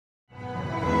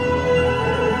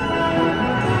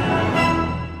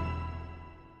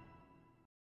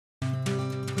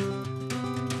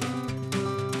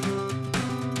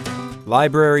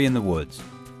Library in the Woods.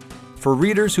 For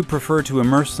readers who prefer to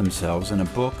immerse themselves in a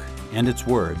book and its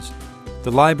words,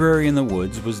 The Library in the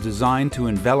Woods was designed to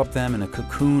envelop them in a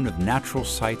cocoon of natural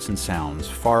sights and sounds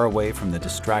far away from the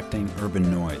distracting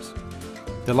urban noise.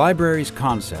 The library's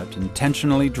concept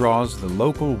intentionally draws the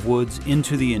local woods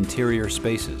into the interior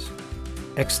spaces.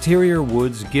 Exterior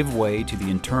woods give way to the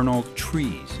internal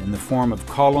trees in the form of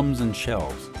columns and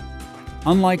shelves.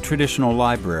 Unlike traditional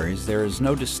libraries, there is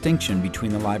no distinction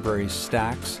between the library's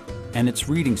stacks and its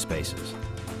reading spaces.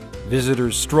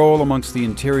 Visitors stroll amongst the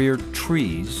interior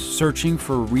trees, searching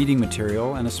for reading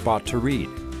material and a spot to read.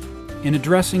 In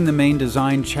addressing the main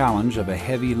design challenge of a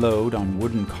heavy load on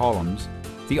wooden columns,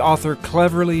 the author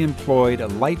cleverly employed a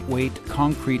lightweight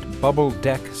concrete bubble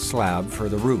deck slab for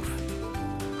the roof.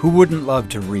 Who wouldn't love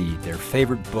to read their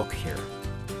favorite book here?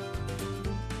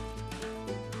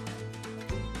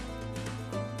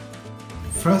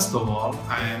 First of all,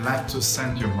 I'd like to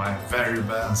send you my very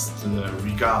best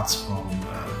regards from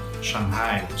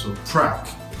Shanghai to Prague.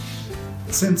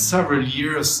 Since several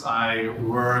years I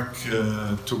work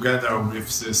together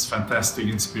with this fantastic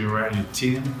INSPIRELI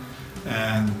team,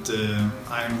 and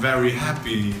I'm very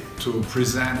happy to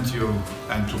present you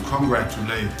and to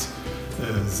congratulate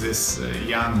this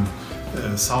young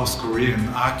South Korean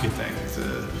architect,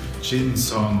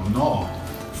 Jinseon Noh,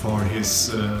 for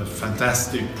his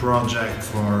fantastic project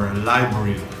for a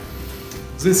library.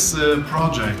 This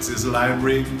project, this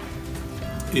library,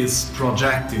 is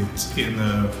projected in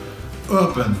an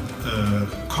urban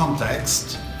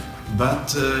context,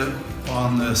 but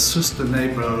on a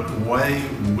sustainable way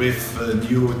with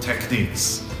new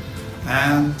techniques.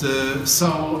 And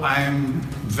so I'm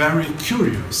very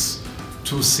curious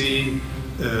to see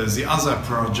the other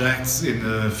projects in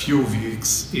a few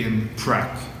weeks in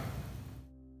Prague.